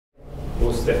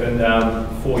Well,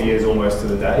 Stefan, 4 years almost to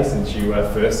the day since you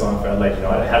first signed for Adelaide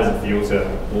United. How does it feel to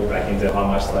walk back into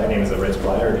Hindmarsh Stadium as a Reds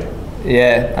player again?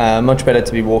 Yeah, much better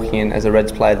to be walking in as a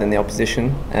Reds player than the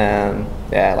opposition.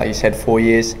 Yeah, like you said, 4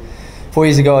 years. 4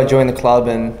 years ago I joined the club,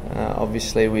 and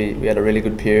obviously we had a really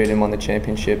good period and won the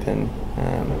championship. And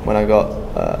when I got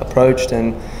approached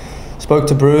and spoke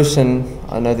to Bruce, and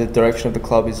I know the direction of the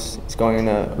club is going in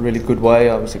a really good way,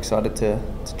 I was excited to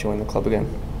join the club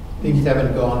again. Things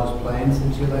haven't gone as planned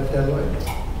since you left Adelaide?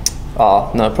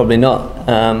 Oh, no, probably not.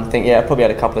 I think, I probably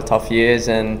had a couple of tough years,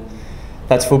 and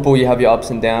that's football. You have your ups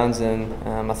and downs, and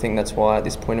I think that's why at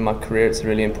this point in my career it's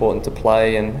really important to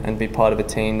play and be part of a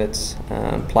team that's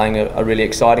playing a really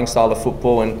exciting style of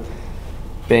football. And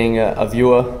being a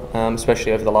viewer,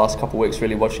 especially over the last couple of weeks,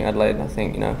 really watching Adelaide, I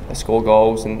think they score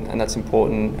goals, and that's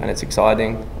important and it's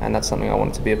exciting, and that's something I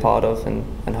wanted to be a part of,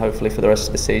 and hopefully for the rest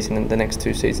of the season and the next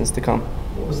 2 seasons to come.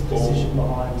 What was the decision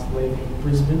behind leaving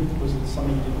Brisbane? Was it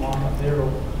something you didn't like up there,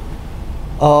 or?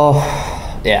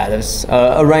 Oh, yeah, there's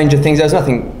a range of things. There's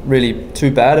nothing really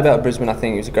too bad about Brisbane. I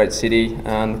think it was a great city.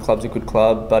 The club's a good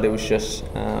club, but it was just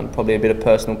probably a bit of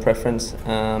personal preference.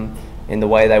 In the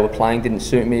way they were playing didn't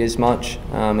suit me as much.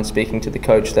 And speaking to the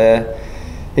coach there,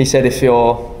 he said if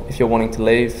you're wanting to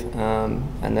leave,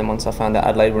 and then once I found out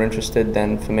Adelaide were interested,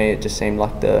 then for me it just seemed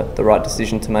like the right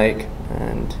decision to make,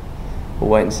 and we'll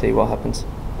wait and see what happens.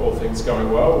 All things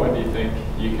going well, when do you think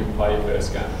you can play your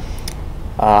first game?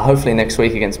 Hopefully next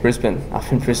week against Brisbane, up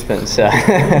in Brisbane. So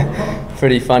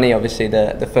pretty funny. Obviously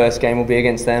the first game will be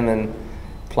against them, and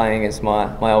playing against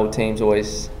my old teams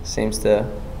always seems to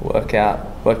work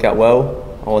out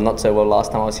well, or not so well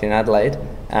last time I was here in Adelaide.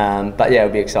 But yeah,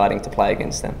 it'll be exciting to play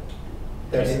against them.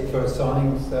 That's it for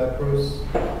signings, Bruce?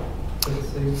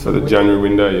 For the January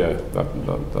window, yeah,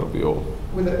 that'll be all.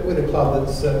 With a club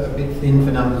that's a bit thin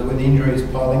for numbers, with injuries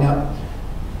piling up,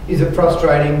 is it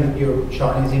frustrating that your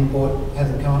Chinese import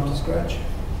hasn't come up to scratch?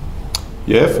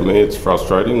 Yeah, for me it's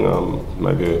frustrating.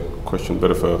 Maybe a question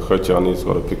better for Gertjan. He's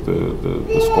got to pick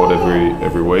the squad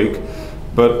every week.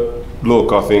 But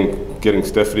look, I think getting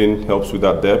Stefan in helps with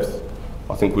that depth.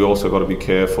 I think we also got to be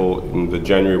careful in the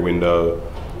January window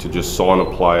to just sign a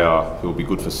player who'll be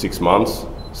good for 6 months,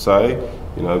 say,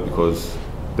 because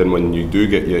then when you do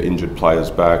get your injured players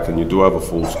back and you do have a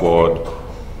full squad,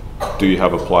 do you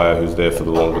have a player who's there for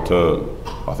the longer term?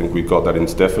 I think we've got that in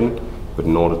Stefan, but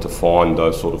in order to find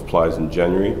those sort of players in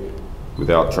January,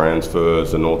 without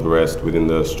transfers and all the rest within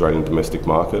the Australian domestic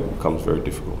market, it becomes very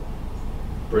difficult.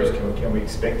 Bruce, can we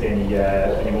expect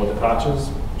any more departures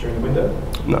during the window?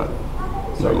 No,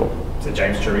 no more. So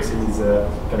James Charisi is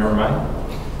going to remain?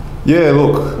 Yeah,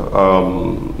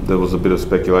 look, there was a bit of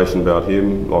speculation about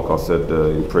him. Like I said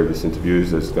in previous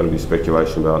interviews, there's going to be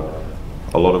speculation about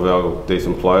a lot of our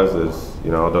decent players. I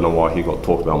don't know why he got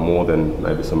talked about more than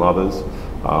maybe some others,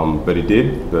 but he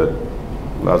did. But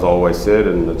as I always said,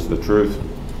 and it's the truth,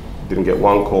 didn't get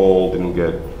one call, didn't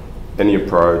get any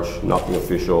approach, nothing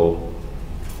official,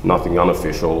 nothing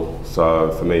unofficial.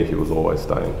 So for me, he was always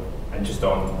staying. And just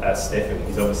on Stefan,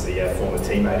 he's obviously a former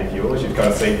teammate of yours. You've kind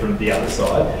of seen from the other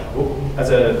side. Well, as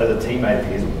a teammate of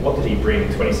his, what did he bring in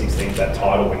 2016 to that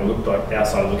title when it looked like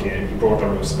outside looking at it, he brought on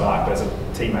a real spark, but as a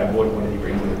teammate, what did he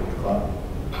bring to the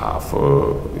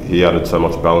club? He added so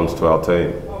much balance to our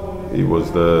team. He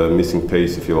was the missing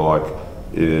piece, if you like,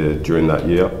 during that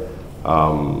year.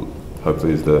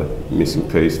 Hopefully he's the missing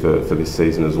piece for this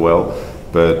season as well.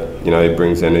 But he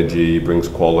brings energy, he brings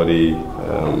quality,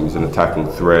 he's an attacking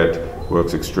threat,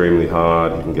 works extremely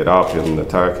hard, he can get up, he can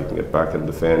attack, he can get back and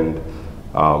defend.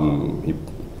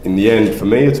 In the end, for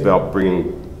me, it's about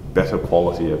bringing better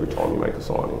quality every time you make a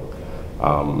signing.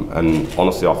 And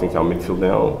honestly, I think our midfield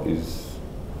now is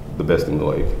the best in the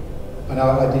league. I know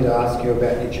I did ask you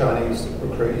about your Chinese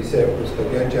recruit, you said it was for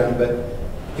Gertjan, but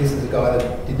this is a guy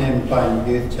that didn't even play in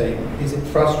the youth team. Is it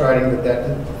frustrating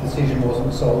that decision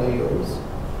wasn't solely yours?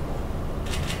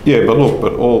 Yeah, but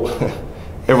look,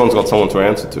 everyone's got someone to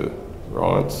answer to,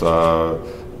 right? So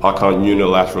I can't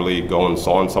unilaterally go and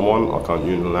sign someone. I can't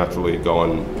unilaterally go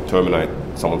and terminate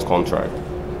someone's contract.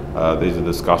 These are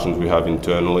discussions we have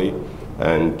internally,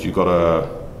 and you got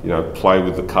to, play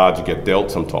with the cards you get dealt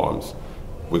sometimes.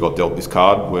 We got dealt this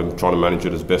card. We're trying to manage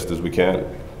it as best as we can.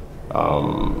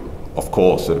 Of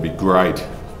course, it'd be great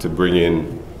to bring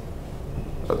in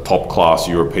a top-class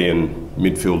European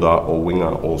midfielder or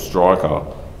winger or striker,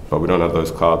 but we don't have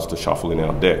those cards to shuffle in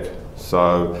our deck.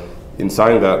 So in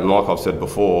saying that, and like I've said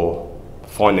before,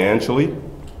 financially,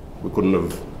 we couldn't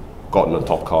have gotten a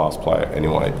top-class player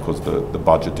anyway because the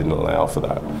budget didn't allow for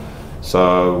that.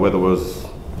 So whether it was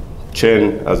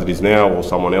Chen, as it is now, or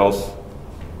someone else,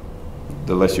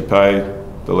 the less you pay,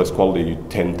 the less quality you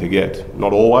tend to get.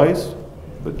 Not always,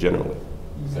 but generally.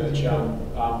 Gertjan,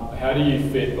 how do you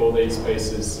fit all these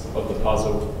pieces of the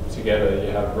puzzle together?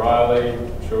 You have Riley,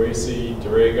 Troisi,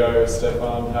 Dorigo,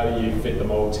 Stefan. How do you fit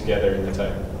them all together in the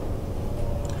team?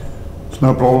 It's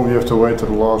no problem. You have to wait till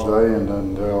the last day, and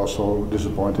then they're also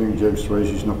disappointing. James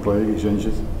Tracy is not playing; he's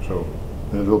injured, so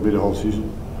it will be the whole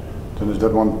season. Then is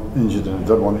that one injured and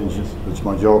that one injured. It's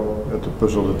my job to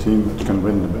puzzle the team that can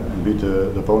win and beat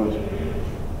the opponent.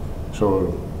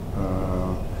 So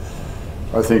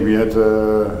I think we had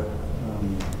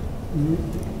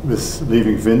with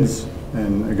leaving Vince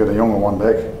and get a younger one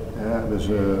back. Yeah, there's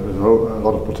a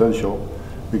lot of potential.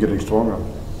 We're getting stronger.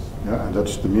 Yeah, and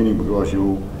that's the meaning, because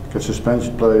you get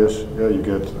suspended players, yeah, you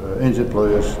get injured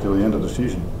players till the end of the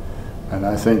season. And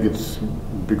I think it's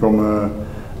become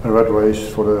a rat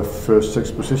race for the first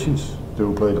 6 positions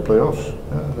to play the playoffs.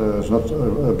 There's not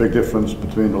a big difference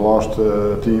between the last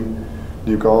team,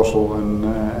 Newcastle,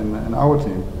 and our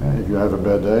team. If you have a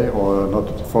bad day or not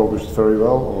focused very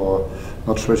well or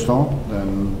not switched on,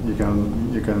 then you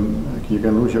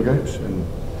can lose your games. And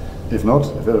if not,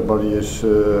 if everybody is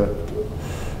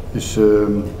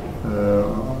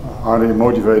highly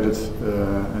motivated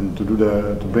and to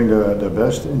bring their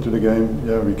best into the game,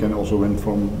 yeah, we can also win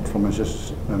from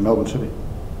Manchester and Melbourne City.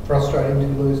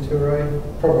 Frustrating to lose Toure,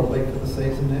 probably for the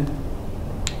season now.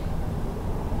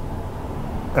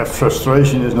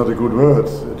 Frustration is not a good word.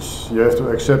 You have to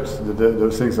accept that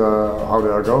those things are how they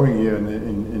are going here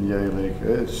in the A-League.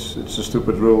 It's a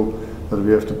stupid rule that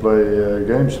we have to play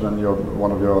games when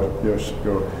one of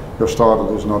your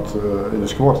starter is not in the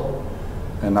squad.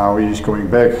 And now he's coming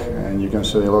back, and you can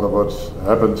say a lot of what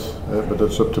happened, but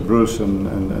that's up to Bruce and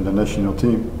the national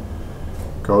team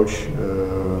coach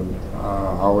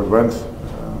how it went,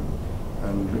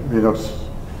 and we're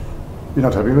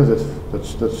not happy with it.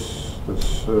 That's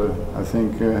I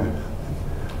think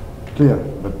clear,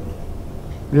 but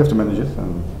we have to manage it,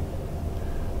 and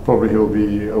probably he'll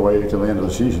be away till the end of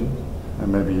the season,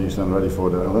 and maybe he's then ready for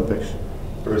the Olympics.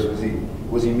 Bruce,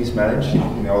 was he mismanaged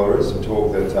in the Oilers? Some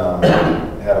talk that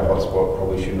had a hot spot,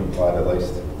 probably shouldn't have played at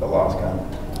least the last game.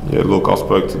 Yeah, look, I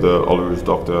spoke to the Oilers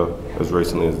doctor as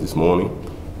recently as this morning,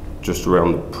 just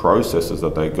around the processes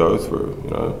that they go through.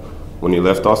 You know, when he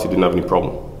left us, he didn't have any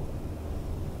problem.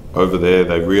 Over there,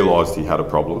 they realised he had a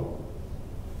problem.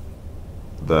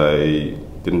 They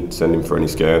didn't send him for any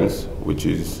scans, which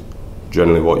is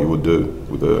generally what you would do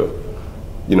with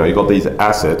you got these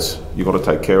assets, you got to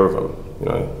take care of them. You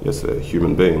know, yes, they're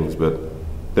human beings, but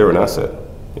they're an asset.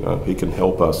 You know, he can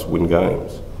help us win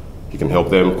games. He can help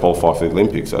them qualify for the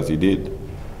Olympics, as he did.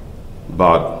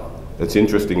 But it's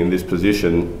interesting in this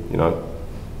position, you know,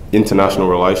 international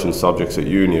relations subjects at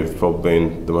uni have probably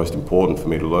been the most important for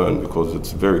me to learn, because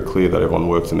it's very clear that everyone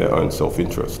works in their own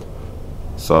self-interest.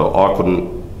 So I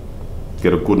couldn't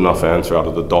get a good enough answer out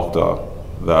of the doctor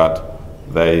that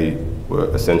they were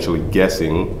essentially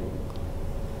guessing,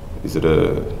 is it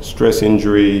a stress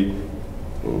injury?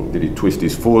 Did he twist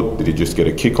his foot? Did he just get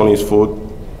a kick on his foot?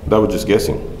 They were just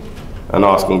guessing. And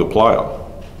asking the player,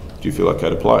 do you feel okay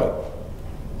to play?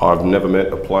 I've never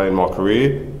met a player in my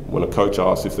career, when a coach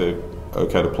asks if they're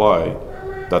okay to play,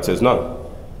 that says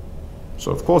no.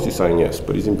 So of course he's saying yes,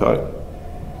 but he's in pain,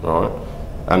 right?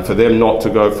 And for them not to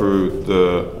go through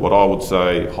what I would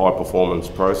say, high performance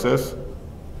process,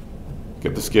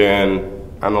 get the scan,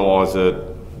 analyse it,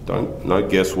 no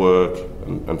guesswork,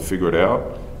 and figure it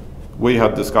out. We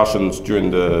had discussions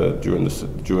during the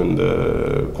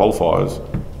qualifiers.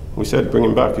 We said, bring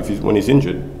him back when he's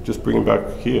injured. Just bring him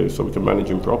back here so we can manage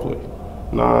him properly.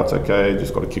 Nah, it's okay.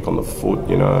 Just got a kick on the foot,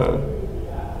 you know.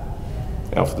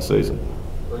 Out for the season.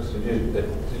 Did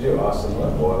you ask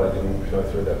them why they didn't go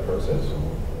through that process?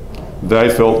 They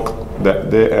felt that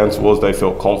their answer was they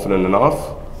felt confident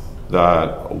enough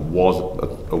that it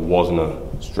wasn't a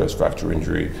stress fracture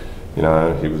injury. You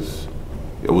know,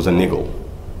 it was a niggle.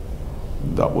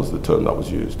 That was the term that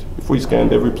was used. If we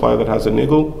scanned every player that has a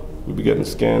niggle, we'd be getting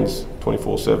scans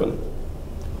 24/7,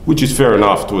 which is fair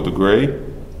enough to a degree,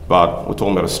 but we're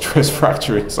talking about a stress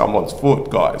fracture in someone's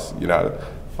foot, guys. You know,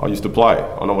 I used to play.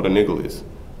 I know what a niggle is.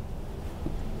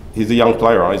 He's a young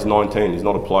player. He's 19. He's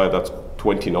not a player that's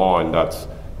 29. That's,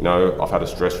 you know, I've had a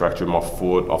stress fracture in my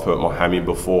foot. I've hurt my hammy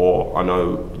before. I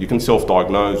know you can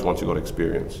self-diagnose once you've got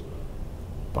experience,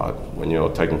 but when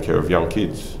you're taking care of young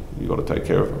kids, you've got to take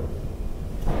care of them.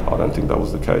 I don't think that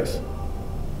was the case.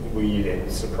 Were you then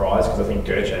surprised? Because I think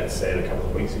Gertjan said a couple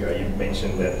of weeks ago, you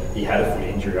mentioned that he had a foot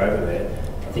injury over there.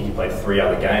 I think he played 3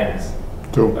 other games.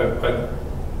 2.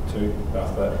 2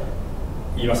 after that.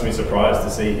 You must have been surprised to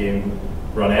see him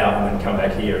run out and then come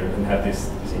back here and have this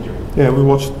injury? Yeah, we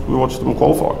watched them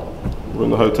qualify. We were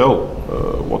in the hotel,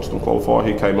 watched them qualify.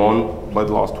 He came on, played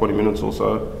the last 20 minutes or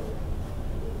so.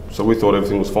 So we thought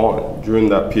everything was fine. During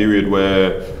that period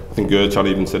where I think Gertjan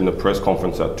even said in the press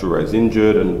conference that Touré's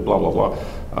injured and blah, blah, blah.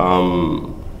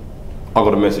 I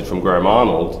got a message from Graham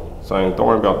Arnold saying, don't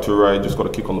worry about Touré, just got a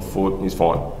kick on the foot, he's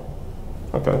fine.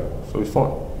 Okay, so he's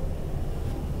fine.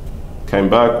 Came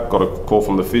back, got a call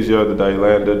from the physio the day he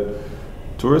landed.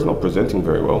 Touré's not presenting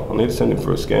very well. I need to send him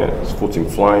for a scan. His foot's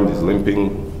inflamed, he's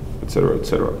limping, etc.,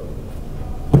 etc.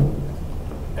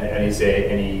 And is there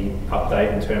any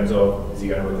update in terms of, is he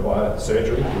going to require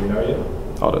surgery? Do we know yet?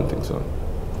 I don't think so.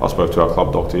 I spoke to our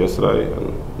club doctor yesterday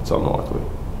and it's unlikely.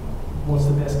 What's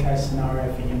the best case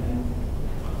scenario for him then?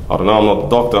 I don't know, I'm not the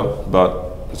doctor,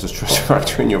 but it's a stress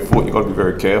fracture in your foot. You've got to be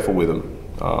very careful with him.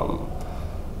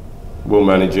 We'll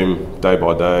manage him day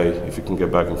by day. If he can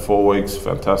get back in 4 weeks,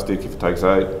 fantastic. If it takes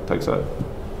 8, takes 8.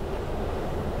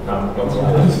 No,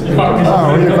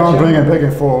 you can't bring him back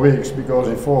in 4 weeks because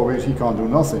in 4 weeks he can't do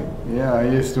nothing. Yeah,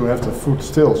 he has to have the foot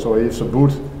still, so he has a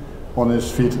boot on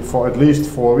his feet for at least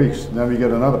 4 weeks. Then we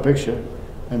get another picture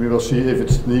and we will see if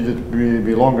it's needed to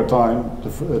be longer time, the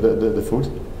foot.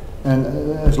 And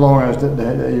as long as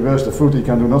he wears the foot, he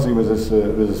can do nothing with his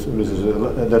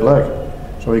that leg.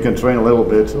 So he can train a little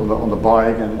bit on the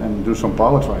bike and do some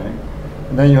power training.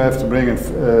 And then you have to bring him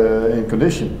in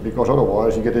condition because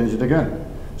otherwise you get injured again.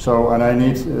 So, and I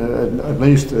need at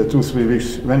least 2-3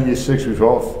 weeks, when he is 6 weeks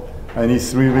off, I need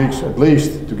 3 weeks at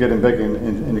least to get him back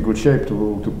in a good shape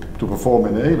to perform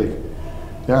in the A-League.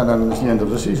 Yeah, and then it's the end of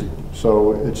the season.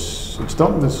 So it's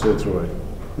done with Touré.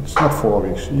 It's not 4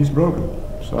 weeks, he's broken.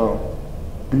 So,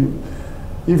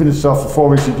 even itself for 4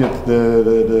 weeks you get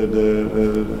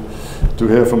to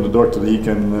hear from the doctor that he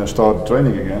can start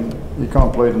training again. He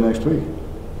can't play the next week.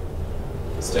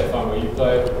 Stefan, will you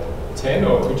play 10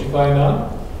 or could you play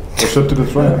none? It's up to the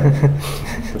trainer.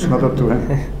 It's not up to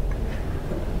him.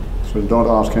 So don't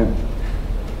ask him.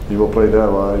 He will play there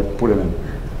where I put him in.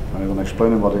 And I will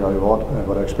explain him what I want and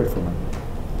what I expect from him.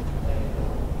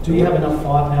 Do you have enough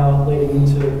firepower leading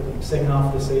into the second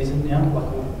half of the season now?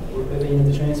 Like at the end of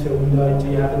the transfer window, do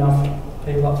you have enough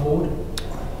people up forward?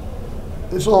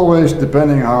 It's always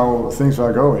depending how things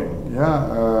are going.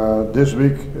 Yeah, this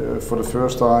week for the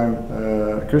first time,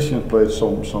 Christian played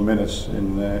some minutes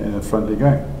in a friendly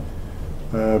game.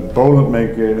 Boland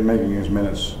making his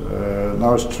minutes.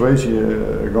 Now it's Tracy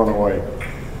gone away.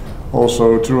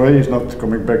 Also, Touré is not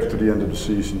coming back to the end of the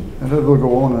season, and that will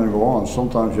go on and go on.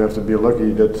 Sometimes you have to be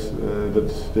lucky that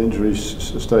the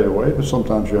injuries stay away, but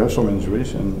sometimes you have some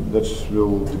injuries, and that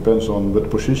will depends on what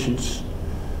positions.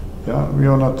 Yeah, we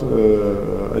are not.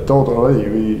 I told already,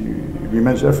 we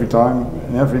manage every time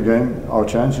in every game our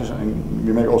chances, and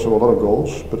we make also a lot of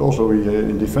goals. But also we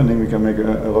in defending we can make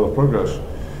a lot of progress,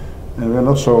 and we are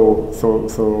not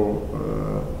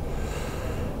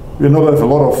we not have a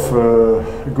lot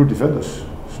of good defenders.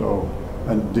 So,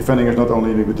 and defending is not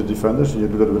only with the defenders; you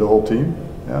do that with the whole team.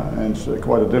 Yeah, and it's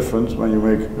quite a difference when you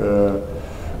make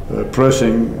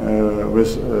pressing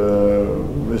with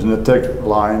an attack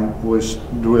line who is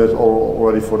do that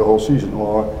already for the whole season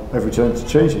or every chance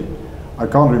changing. I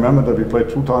can't remember that we played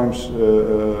 2 times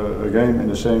a game in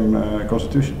the same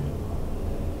constitution.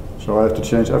 So I have to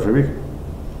change every week,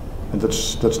 and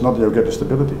that's not you get the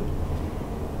stability.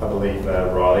 I believe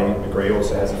Riley McGree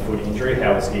also has a foot injury.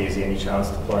 How is he? Is he any chance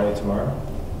to play tomorrow?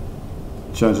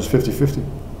 Chance is 50-50.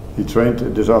 He trained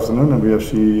this afternoon, and we have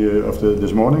see after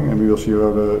this morning, and we will see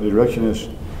where the direction is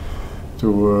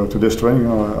to this training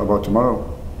about tomorrow.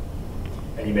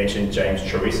 And you mentioned James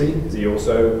Troisi. Is he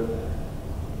also?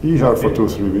 He's out for 2 or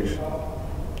 3 weeks.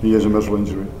 He has a muscle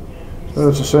injury.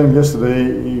 It's the same.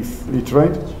 Yesterday he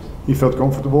trained. He felt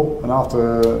comfortable, and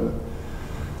after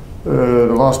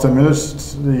the last 10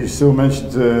 minutes, he still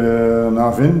mentioned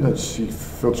Navin that he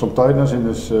felt some tightness in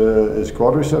his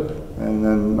quadricep, and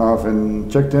then Navin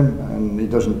checked him, and he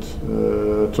doesn't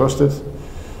trust it,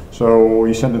 so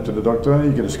he sent him to the doctor.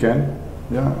 He get a scan,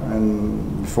 yeah,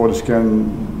 and before the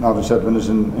scan, Navin said when there's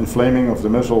an inflaming of the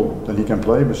muscle, then he can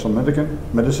play with some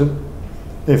medicine.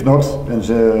 If not, then it's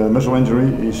a muscle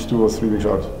injury. He's 2 or 3 weeks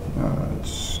out.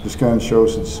 The scan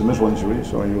shows it's a muscle injury,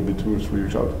 so he will be 2 or 3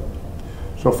 weeks out.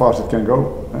 So fast it can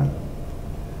go.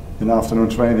 In afternoon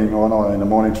training, or no, in the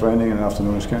morning training and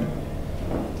afternoon scan.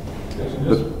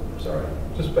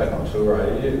 Just back on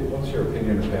Touré, what's your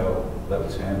opinion of how that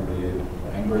was handled? Are you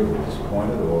angry or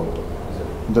disappointed, or is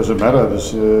it? It doesn't matter.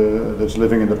 That's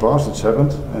living in the past. It's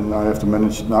happened, and I have to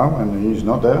manage it now. And he's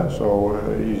not there, so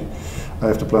I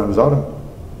have to plan without him.